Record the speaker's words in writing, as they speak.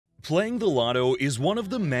Playing the lotto is one of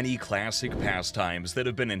the many classic pastimes that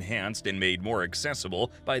have been enhanced and made more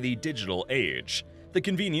accessible by the digital age. The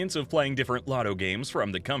convenience of playing different lotto games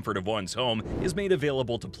from the comfort of one's home is made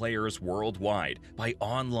available to players worldwide by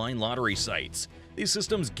online lottery sites. These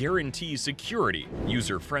systems guarantee security,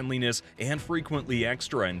 user-friendliness, and frequently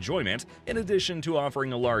extra enjoyment, in addition to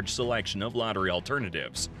offering a large selection of lottery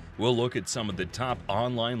alternatives. We'll look at some of the top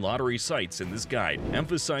online lottery sites in this guide,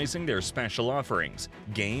 emphasizing their special offerings,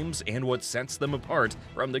 games, and what sets them apart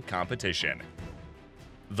from the competition.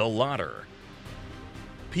 The Lotto.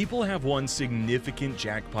 People have won significant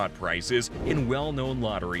jackpot prizes in well-known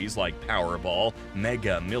lotteries like Powerball,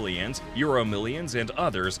 Mega Millions, Euro Millions, and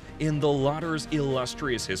others in the Lotto's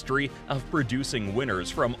illustrious history of producing winners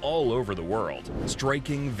from all over the world.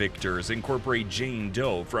 Striking victors incorporate Jane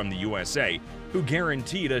Doe from the USA, who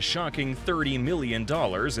guaranteed a shocking $30 million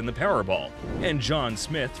in the Powerball, and John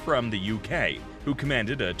Smith from the UK, who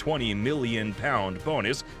commanded a £20 million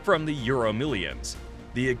bonus from the Euro Millions.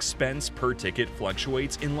 The expense per ticket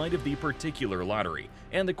fluctuates in light of the particular lottery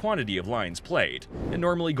and the quantity of lines played, and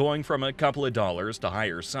normally going from a couple of dollars to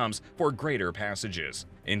higher sums for greater passages.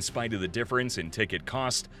 In spite of the difference in ticket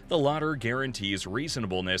cost, the Lotto guarantees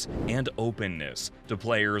reasonableness and openness to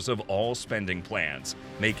players of all spending plans,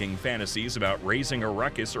 making fantasies about raising a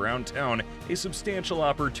ruckus around town a substantial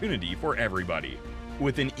opportunity for everybody.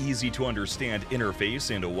 With an easy-to-understand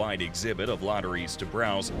interface and a wide exhibit of lotteries to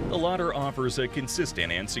browse, the Lotto offers a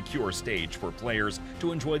consistent and secure stage for players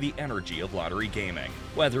to enjoy the energy of lottery gaming.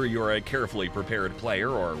 Whether you're a carefully prepared player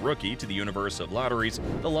or a rookie to the universe of lotteries,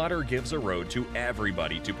 the Lotto gives a road to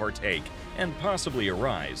everybody to partake and possibly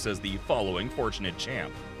arise as the following fortunate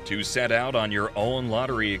champ. To set out on your own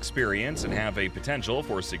lottery experience and have a potential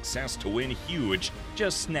for success to win huge,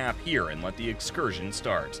 just snap here and let the excursion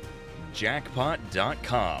start.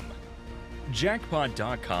 Jackpot.com.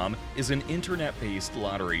 Jackpot.com is an internet-based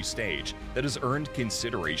lottery stage that has earned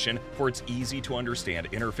consideration for its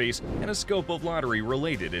easy-to-understand interface and a scope of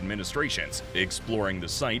lottery-related administrations. Exploring the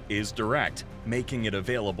site is direct, making it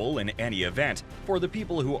available in any event for the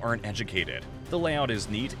people who aren't educated. The layout is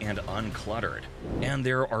neat and uncluttered, and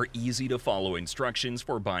there are easy-to-follow instructions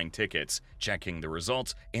for buying tickets, checking the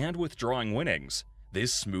results, and withdrawing winnings.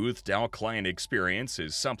 This smoothed-out client experience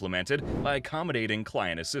is supplemented by accommodating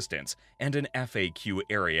client assistance and an FAQ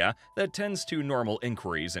area that tends to normal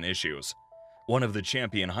inquiries and issues. One of the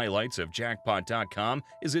champion highlights of Jackpot.com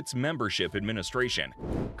is its membership administration.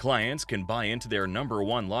 Clients can buy into their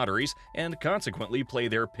 #1 lotteries and consequently play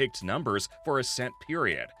their picked numbers for a set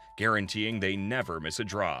period, guaranteeing they never miss a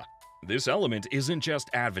draw. This element isn't just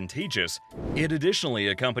advantageous, it additionally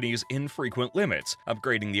accompanies infrequent limits,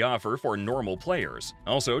 upgrading the offer for normal players.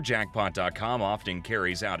 Also, Jackpot.com often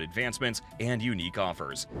carries out advancements and unique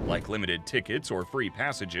offers, like limited tickets or free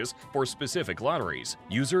passages for specific lotteries.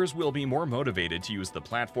 Users will be more motivated to use the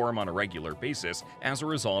platform on a regular basis as a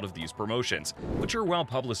result of these promotions, which are well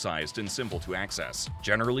publicized and simple to access.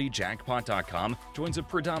 Generally, Jackpot.com joins a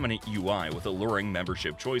predominant UI with alluring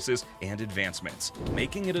membership choices and advancements,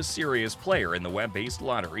 making it a serious player in the web-based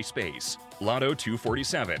lottery space. Lotto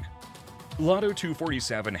 247. Lotto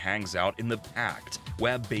 247 hangs out in the packed,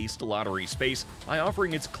 web-based lottery space by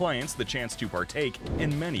offering its clients the chance to partake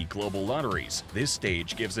in many global lotteries. This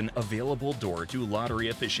stage gives an available door to lottery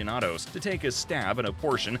aficionados to take a stab at a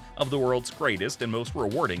portion of the world's greatest and most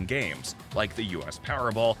rewarding games, like the US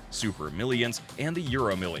Powerball, Super Millions, and the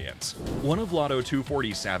Euro Millions. One of Lotto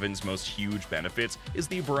 247's most huge benefits is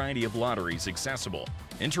the variety of lotteries accessible,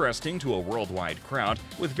 interesting to a worldwide crowd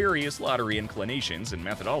with various lottery inclinations and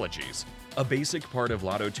methodologies. A basic part of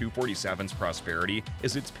Lotto 247's prosperity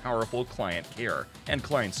is its powerful client care and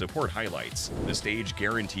client support highlights. The stage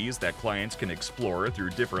guarantees that clients can explore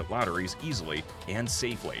through different lotteries easily and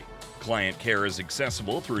safely. Client care is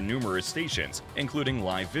accessible through numerous stations, including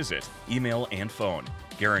live visit, email, and phone,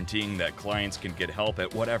 guaranteeing that clients can get help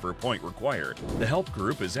at whatever point required. The help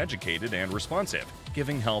group is educated and responsive,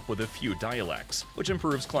 giving help with a few dialects, which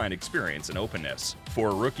improves client experience and openness.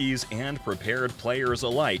 For rookies and prepared players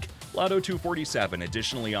alike, Lotto 247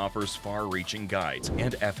 additionally offers far-reaching guides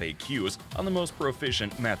and FAQs on the most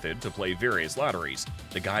proficient method to play various lotteries,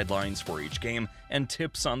 the guidelines for each game, and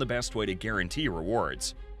tips on the best way to guarantee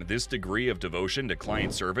rewards. This degree of devotion to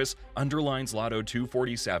client service underlines Lotto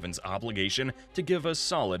 247's obligation to give a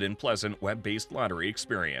solid and pleasant web-based lottery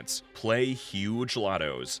experience. Play Huge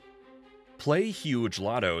Lottos. Play Huge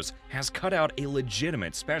Lottos has cut out a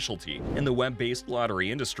legitimate specialty in the web-based lottery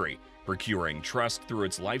industry, procuring trust through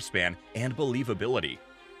its lifespan and believability.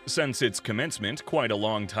 Since its commencement quite a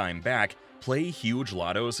long time back, Play Huge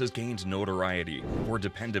Lottos has gained notoriety for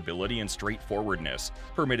dependability and straightforwardness,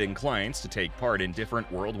 permitting clients to take part in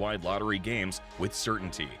different worldwide lottery games with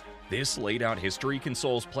certainty. This laid-out history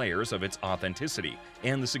consoles players of its authenticity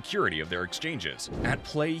and the security of their exchanges. At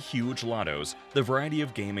Play Huge Lottos, the variety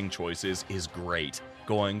of gaming choices is great,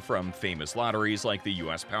 going from famous lotteries like the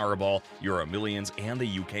US Powerball, Euro Millions, and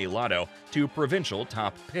the UK Lotto to provincial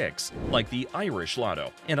top picks like the Irish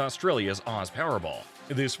Lotto and Australia's Oz Powerball.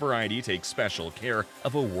 This variety takes special care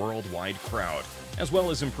of a worldwide crowd, as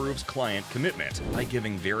well as improves client commitment by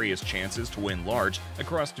giving various chances to win large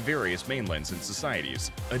across various mainlands and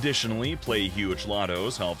societies. Additionally, Play Huge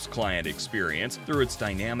Lottos helps client experience through its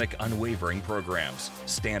dynamic, unwavering programs.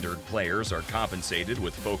 Standard players are compensated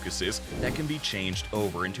with focuses that can be changed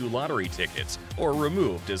over into lottery tickets or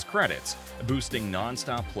removed as credits, boosting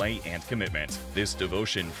non-stop play and commitment. This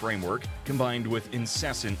devotion framework, combined with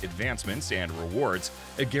incessant advancements and rewards,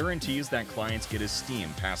 it guarantees that clients get esteem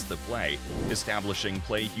past the play, establishing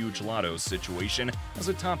Play Huge Lotto's situation as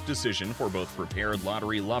a top decision for both prepared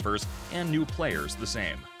lottery lovers and new players the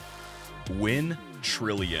same. Win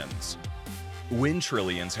Trillions. Win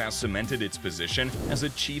Trillions has cemented its position as a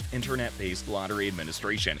cheap internet-based lottery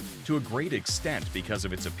administration to a great extent because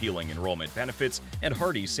of its appealing enrollment benefits and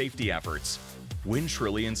hearty safety efforts. Win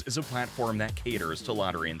Trillions is a platform that caters to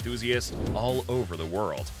lottery enthusiasts all over the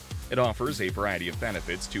world. It offers a variety of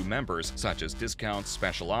benefits to members, such as discounts,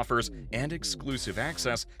 special offers, and exclusive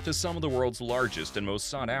access to some of the world's largest and most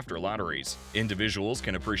sought-after lotteries. Individuals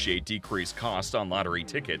can appreciate decreased cost on lottery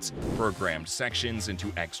tickets, programmed sections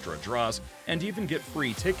into extra draws, and even get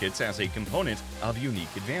free tickets as a component of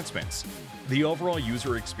unique advancements. The overall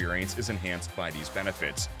user experience is enhanced by these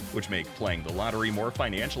benefits, which make playing the lottery more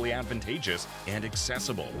financially advantageous and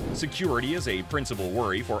accessible. Security is a principal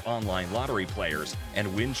worry for online lottery players,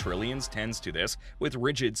 and Win Trillions tends to this with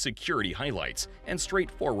rigid security highlights and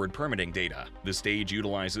straightforward permitting data. The stage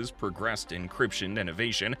utilizes progressed encryption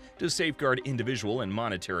innovation to safeguard individual and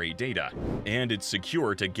monetary data, and it's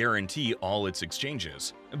secure to guarantee all its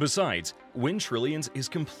exchanges. Besides, Win Trillions is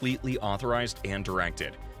completely authorized and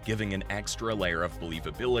directed, giving an extra layer of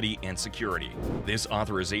believability and security. This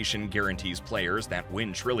authorization guarantees players that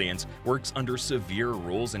Win Trillions works under severe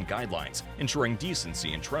rules and guidelines, ensuring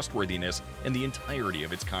decency and trustworthiness in the entirety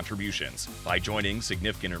of its contributions. By joining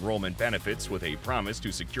significant enrollment benefits with a promise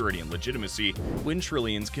to security and legitimacy, Win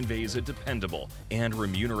Trillions conveys a dependable and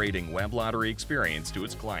remunerating web lottery experience to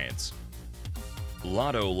its clients.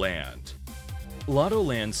 Lottoland.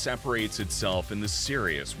 Lottoland separates itself in the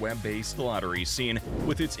serious web-based lottery scene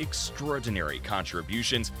with its extraordinary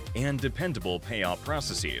contributions and dependable payout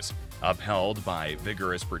processes, upheld by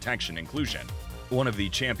vigorous protection inclusion. One of the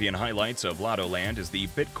champion highlights of Lottoland is the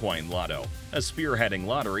Bitcoin Lotto, a spearheading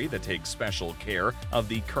lottery that takes special care of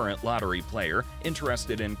the current lottery player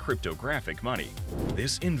interested in cryptographic money.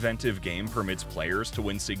 This inventive game permits players to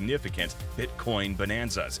win significant Bitcoin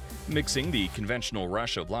bonanzas, mixing the conventional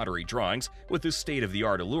rush of lottery drawings with the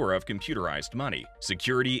state-of-the-art allure of computerized money.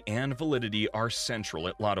 Security and validity are central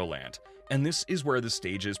at Lottoland, and this is where the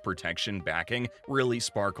stage's protection backing really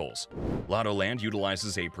sparkles. Lottoland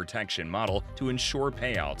utilizes a protection model to ensure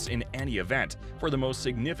payouts in any event for the most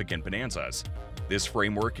significant bonanzas. This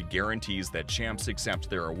framework guarantees that champs accept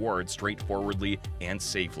their awards straightforwardly and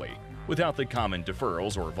safely, without the common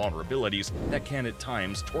deferrals or vulnerabilities that can at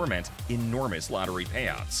times torment enormous lottery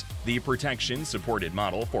payouts. The protection-supported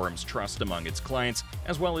model forms trust among its clients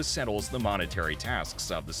as well as settles the monetary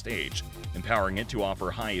tasks of the stage, empowering it to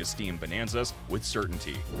offer high-esteem bonanzas with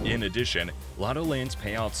certainty. In addition, Lottoland's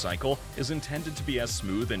payout cycle is intended to be as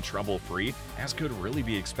smooth and trouble-free as could really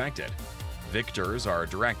be expected. Victors are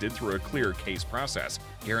directed through a clear case process,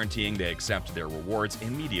 guaranteeing they accept their rewards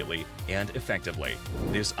immediately and effectively.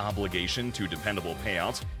 This obligation to dependable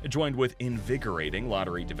payouts, joined with invigorating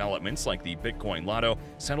lottery developments like the Bitcoin Lotto,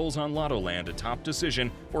 settles on Lottoland a top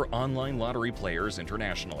decision for online lottery players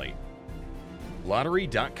internationally.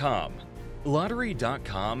 Lottery.com.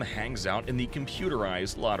 Lottery.com hangs out in the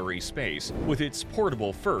computerized lottery space with its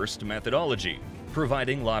portable-first methodology,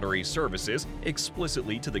 providing lottery services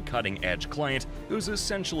explicitly to the cutting-edge client whose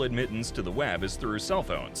essential admittance to the web is through cell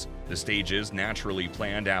phones. The stage's naturally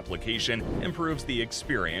planned application improves the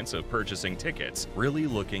experience of purchasing tickets, really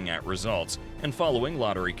looking at results, and following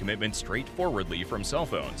lottery commitments straightforwardly from cell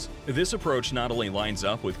phones. This approach not only lines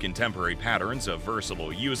up with contemporary patterns of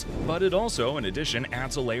versatile use, but it also, in addition,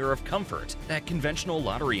 adds a layer of comfort that conventional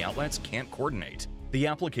lottery outlets can't coordinate. The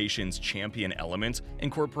application's champion elements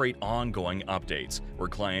incorporate ongoing updates, where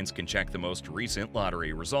clients can check the most recent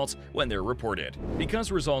lottery results when they're reported. Because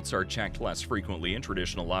results are checked less frequently in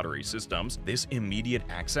traditional lottery systems, this immediate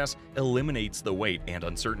access eliminates the wait and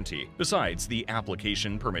uncertainty. Besides, the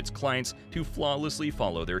application permits clients to flawlessly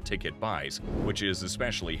follow their ticket buys, which is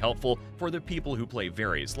especially helpful for the people who play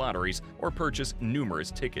various lotteries or purchase numerous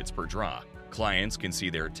tickets per draw. Clients can see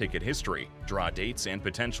their ticket history, draw dates, and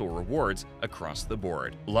potential rewards across the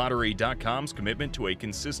board. Lottery.com's commitment to a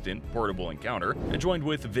consistent, portable encounter, joined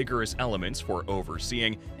with vigorous elements for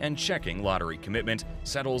overseeing and checking lottery commitment,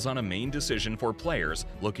 settles on a main decision for players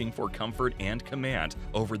looking for comfort and command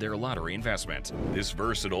over their lottery investment. This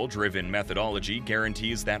versatile, driven methodology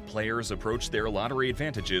guarantees that players approach their lottery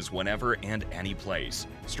advantages whenever and any place,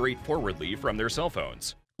 straightforwardly from their cell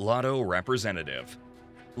phones. Lotto Representative.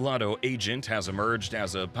 Lotto Agent has emerged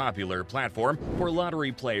as a popular platform for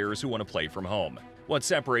lottery players who want to play from home. What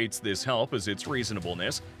separates this help is its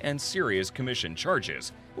reasonableness and serious commission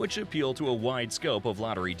charges, which appeal to a wide scope of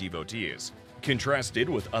lottery devotees. Contrasted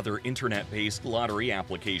with other internet-based lottery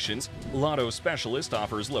applications, Lotto Specialist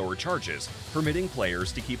offers lower charges, permitting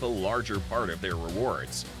players to keep a larger part of their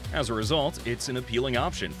rewards. As a result, it's an appealing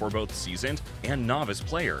option for both seasoned and novice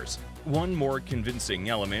players. One more convincing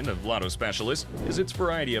element of Lotto Specialist is its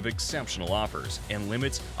variety of exceptional offers and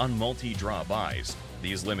limits on multi-draw buys.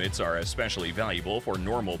 These limits are especially valuable for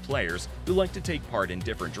normal players who like to take part in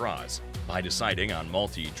different draws. By deciding on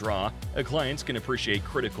multi-draw, clients can appreciate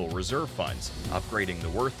critical reserve funds, upgrading the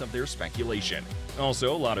worth of their speculation.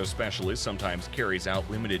 Also, Lotto Specialist sometimes carries out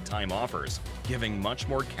limited-time offers, giving much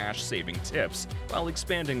more cash-saving tips while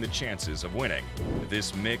expanding the chances of winning.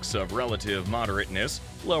 This mix of relative moderateness,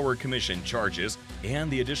 lower commission charges, and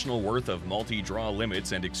the additional worth of multi-draw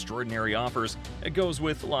limits and extraordinary offers goes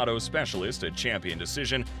with Lotto Specialist a champion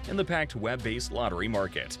decision in the packed web-based lottery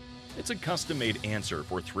market. It's a custom-made answer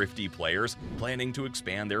for thrifty players planning to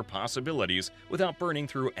expand their possibilities without burning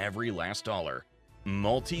through every last dollar.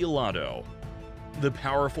 Multi-Lotto. The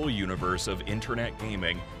powerful universe of internet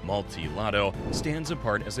gaming, Multi-Lotto, stands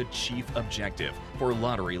apart as a chief objective for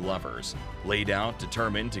lottery lovers. Laid out,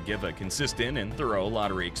 determined to give a consistent and thorough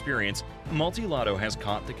lottery experience, Multi-Lotto has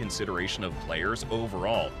caught the consideration of players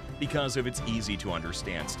overall because of its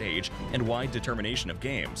easy-to-understand stage and wide determination of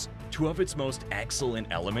games. Two of its most excellent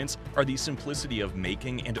elements are the simplicity of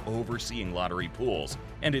making and overseeing lottery pools,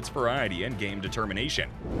 and its variety and game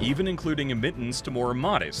determination, even including admittance to more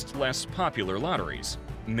modest, less popular lotteries.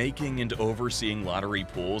 Making and overseeing lottery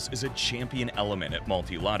pools is a champion element at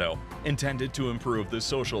Multi-Lotto, intended to improve the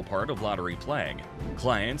social part of lottery playing.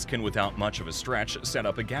 Clients can, without much of a stretch, set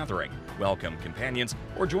up a gathering, welcome companions,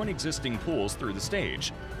 or join existing pools through the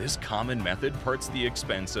stage. This common method parts the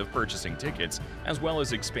expense of purchasing tickets, as well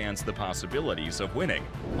as expands the possibilities of winning,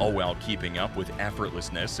 all while keeping up with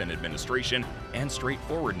effortlessness in administration and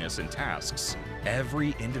straightforwardness in tasks.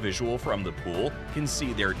 Every individual from the pool can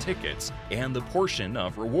see their tickets and the portion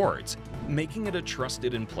of rewards, making it a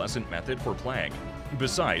trusted and pleasant method for playing.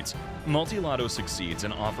 Besides, Multi-Lotto succeeds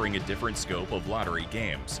in offering a different scope of lottery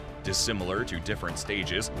games, dissimilar to different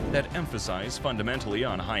stages that emphasize fundamentally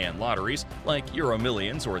on high-end lotteries like Euro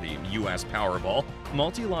Millions or the US Powerball.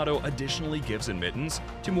 Multi-Lotto additionally gives admittance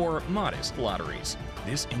to more modest lotteries.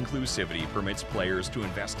 This inclusivity permits players to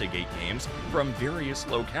investigate games from various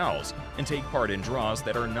locales and take part in draws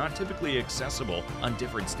that are not typically accessible on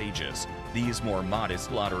different stages. These more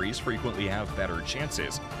modest lotteries frequently have better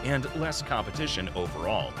chances and less competition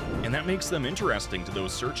overall, and that makes them interesting to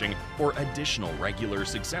those searching for additional regular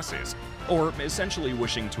successes or essentially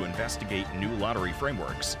wishing to investigate new lottery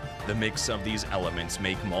frameworks. The mix of these elements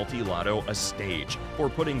make Multi-Lotto a stage for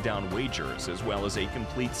putting down wagers as well as a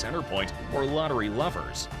complete center point for lottery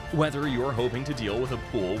lovers. Whether you're hoping to deal with a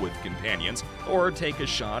pool with companions or take a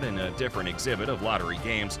shot in a different exhibit of lottery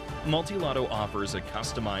games, Multi-Lotto offers a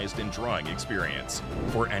customized and drawing experience.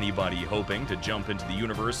 For anybody hoping to jump into the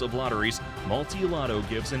universe of lotteries, Multi-Lotto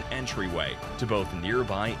gives an entryway to both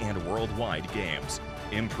nearby and worldwide games,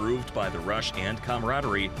 improved by the rush and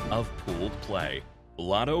camaraderie of pooled play.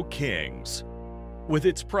 Lotto Kings. With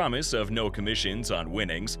its promise of no commissions on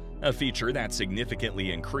winnings, a feature that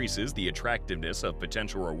significantly increases the attractiveness of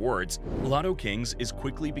potential rewards, Lotto Kings is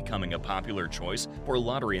quickly becoming a popular choice for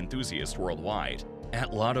lottery enthusiasts worldwide.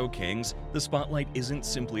 At Lotto Kings, the spotlight isn't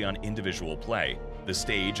simply on individual play. The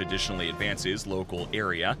stage additionally advances local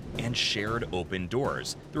area and shared open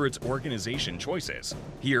doors through its organization choices.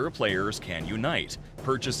 Here, players can unite,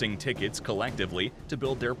 purchasing tickets collectively to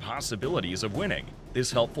build their possibilities of winning.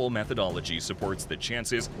 This helpful methodology supports the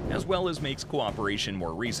chances as well as makes cooperation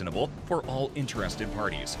more reasonable for all interested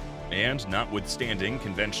parties. And notwithstanding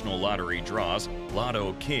conventional lottery draws,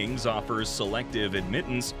 Lotto Kings offers selective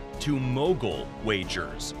admittance to mogul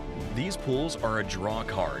wagers. These pools are a draw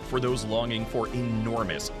card for those longing for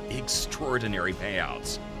enormous, extraordinary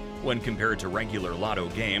payouts. When compared to regular lotto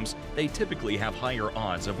games, they typically have higher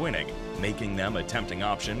odds of winning, making them a tempting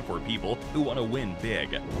option for people who want to win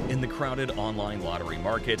big. In the crowded online lottery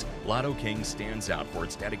market, Lotto King stands out for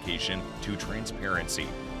its dedication to transparency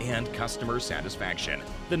and customer satisfaction.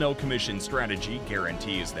 The no-commission strategy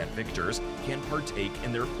guarantees that victors can partake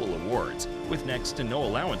in their full awards, with next to no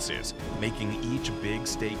allowances, making each big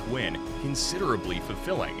stake win considerably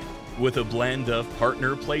fulfilling. With a blend of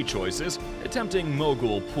partner play choices, attempting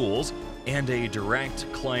mogul pools, and a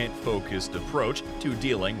direct, client-focused approach to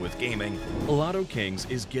dealing with gaming, Lotto Kings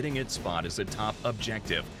is getting its spot as a top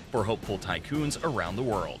objective for hopeful tycoons around the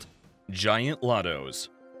world. Giant Lottos.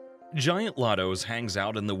 Giant Lottos hangs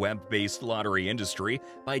out in the web-based lottery industry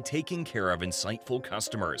by taking care of insightful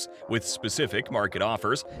customers with specific market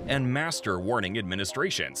offers and master warning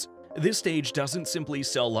administrations. This stage doesn't simply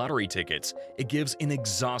sell lottery tickets, it gives an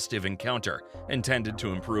exhaustive encounter intended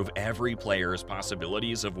to improve every player's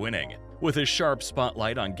possibilities of winning. With a sharp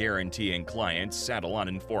spotlight on guaranteeing clients settle on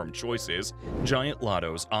informed choices, Giant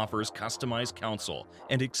Lottos offers customized counsel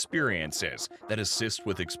and experiences that assist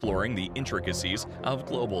with exploring the intricacies of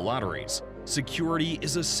global lotteries. Security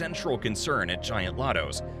is a central concern at Giant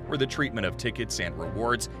Lottos, where the treatment of tickets and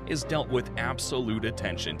rewards is dealt with absolute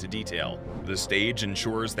attention to detail. The stage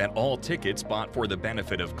ensures that all tickets bought for the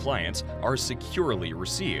benefit of clients are securely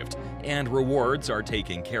received, and rewards are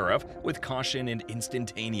taken care of with caution and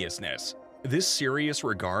instantaneousness. This serious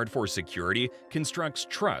regard for security constructs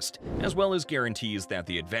trust, as well as guarantees that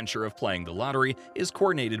the adventure of playing the lottery is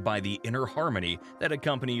coordinated by the inner harmony that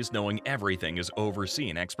accompanies knowing everything is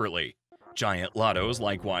overseen expertly. Giant Lottos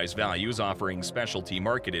likewise values offering specialty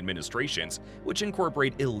market administrations, which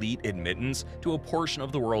incorporate elite admittance to a portion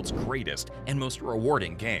of the world's greatest and most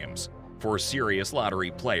rewarding games. For serious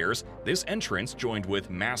lottery players, this entrance, joined with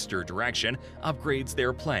master direction, upgrades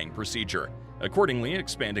their playing procedure, accordingly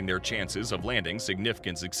expanding their chances of landing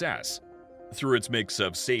significant success. Through its mix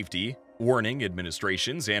of safety, warning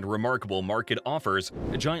administrations, and remarkable market offers,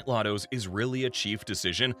 Giant Lottos is really a chief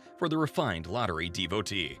decision for the refined lottery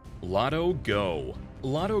devotee. Lotto Go.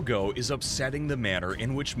 Lotto Go is upsetting the manner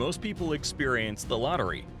in which most people experience the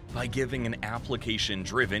lottery by giving an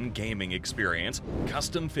application-driven gaming experience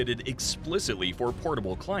custom-fitted explicitly for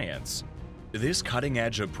portable clients. This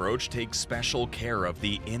cutting-edge approach takes special care of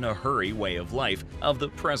the in-a-hurry way of life of the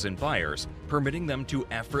present buyers, permitting them to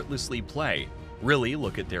effortlessly play, really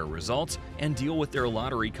look at their results, and deal with their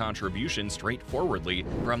lottery contribution straightforwardly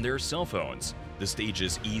from their cell phones. The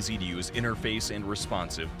stage's easy-to-use interface and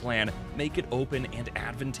responsive plan make it open and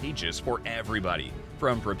advantageous for everybody,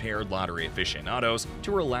 from prepared lottery aficionados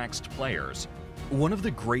to relaxed players. One of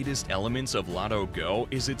the greatest elements of Lotto Go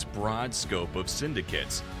is its broad scope of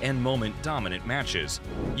syndicates and moment-dominant matches.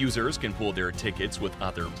 Users can pool their tickets with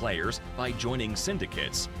other players by joining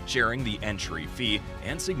syndicates, sharing the entry fee,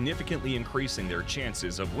 and significantly increasing their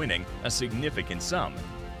chances of winning a significant sum.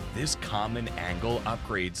 This common angle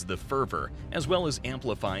upgrades the fervor as well as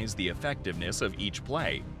amplifies the effectiveness of each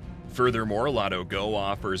play. Furthermore, Lotto Go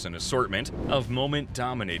offers an assortment of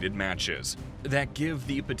moment-dominated matches that give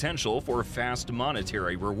the potential for fast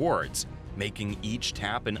monetary rewards, making each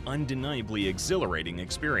tap an undeniably exhilarating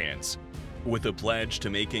experience. With a pledge to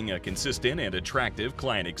making a consistent and attractive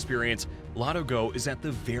client experience, Lotto Go is at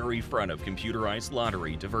the very front of computerized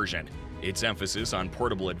lottery diversion. Its emphasis on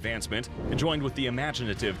portable advancement, joined with the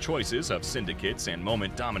imaginative choices of syndicates and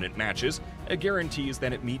moment-dominant matches, guarantees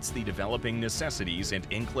that it meets the developing necessities and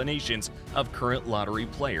inclinations of current lottery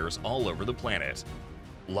players all over the planet.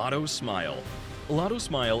 Lotto Smile. Lotto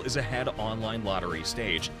Smile is a head online lottery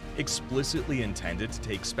stage explicitly intended to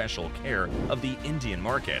take special care of the Indian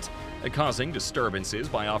market, causing disturbances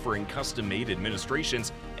by offering custom-made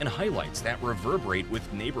administrations and highlights that reverberate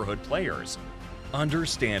with neighborhood players.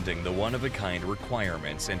 Understanding the one-of-a-kind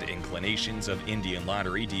requirements and inclinations of Indian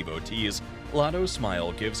lottery devotees, Lotto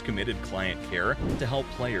Smile gives committed client care to help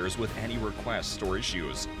players with any requests or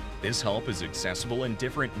issues. This help is accessible in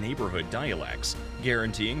different neighborhood dialects,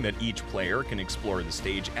 guaranteeing that each player can explore the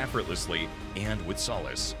stage effortlessly and with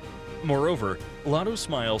solace. Moreover, Lotto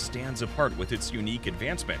Smile stands apart with its unique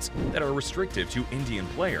advancements that are restrictive to Indian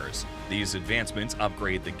players. These advancements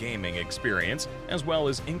upgrade the gaming experience as well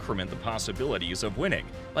as increment the possibilities of winning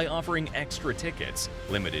by offering extra tickets,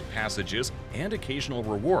 limited passages, and occasional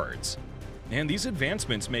rewards. And these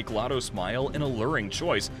advancements make Lotto Smile an alluring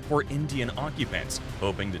choice for Indian occupants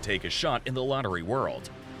hoping to take a shot in the lottery world.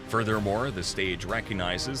 Furthermore, the stage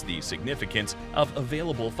recognizes the significance of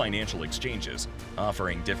available financial exchanges,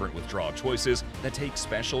 offering different withdrawal choices that take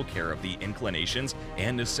special care of the inclinations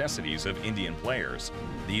and necessities of Indian players.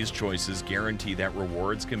 These choices guarantee that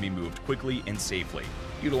rewards can be moved quickly and safely,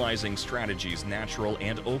 utilizing strategies natural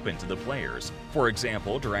and open to the players, for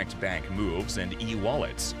example, direct bank moves and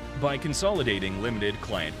e-wallets. By consolidating limited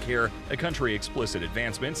client care, a country-explicit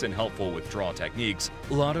advancements, and helpful withdrawal techniques,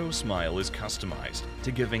 Lotto Smile is customized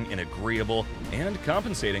to giving an agreeable and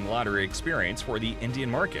compensating lottery experience for the Indian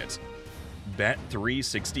market.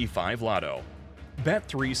 Bet365 Lotto.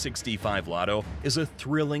 Bet365 Lotto is a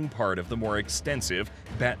thrilling part of the more extensive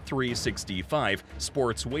Bet365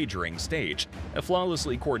 sports wagering stage,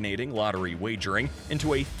 flawlessly coordinating lottery wagering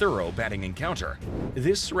into a thorough betting encounter.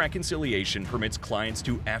 This reconciliation permits clients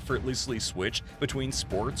to effortlessly switch between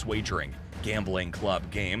sports wagering, gambling club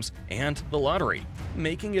games, and the lottery,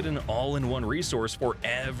 making it an all-in-one resource for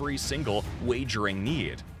every single wagering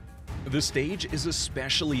need. The stage is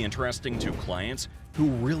especially interesting to clients who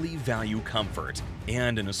really value comfort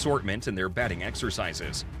and an assortment in their betting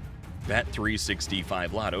exercises.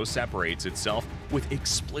 Bet365 Lotto separates itself with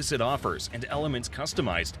explicit offers and elements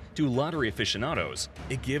customized to lottery aficionados.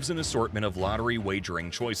 It gives an assortment of lottery wagering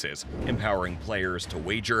choices, empowering players to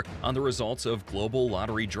wager on the results of global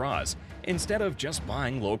lottery draws instead of just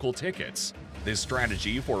buying local tickets. This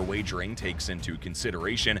strategy for wagering takes into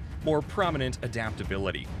consideration more prominent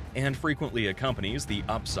adaptability and frequently accompanies the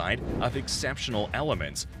upside of exceptional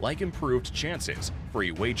elements like improved chances,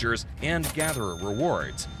 free wagers, and gatherer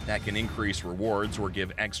rewards that can increase rewards or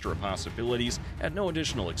give extra possibilities at no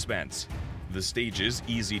additional expense. The stage's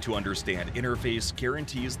easy-to-understand interface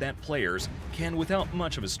guarantees that players can, without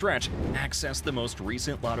much of a stretch, access the most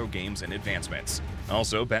recent Lotto games and advancements.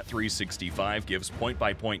 Also, Bet365 gives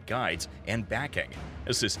point-by-point guides and backing,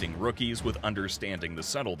 assisting rookies with understanding the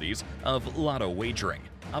subtleties of Lotto wagering,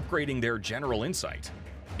 upgrading their general insight.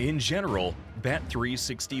 In general,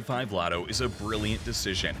 Bet365 Lotto is a brilliant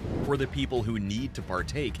decision for the people who need to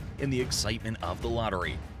partake in the excitement of the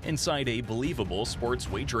lottery inside a believable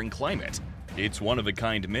sports wagering climate. Its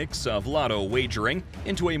one-of-a-kind mix of lotto wagering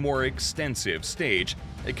into a more extensive stage,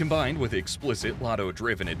 combined with explicit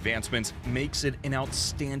lotto-driven advancements, makes it an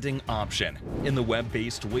outstanding option in the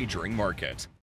web-based wagering market.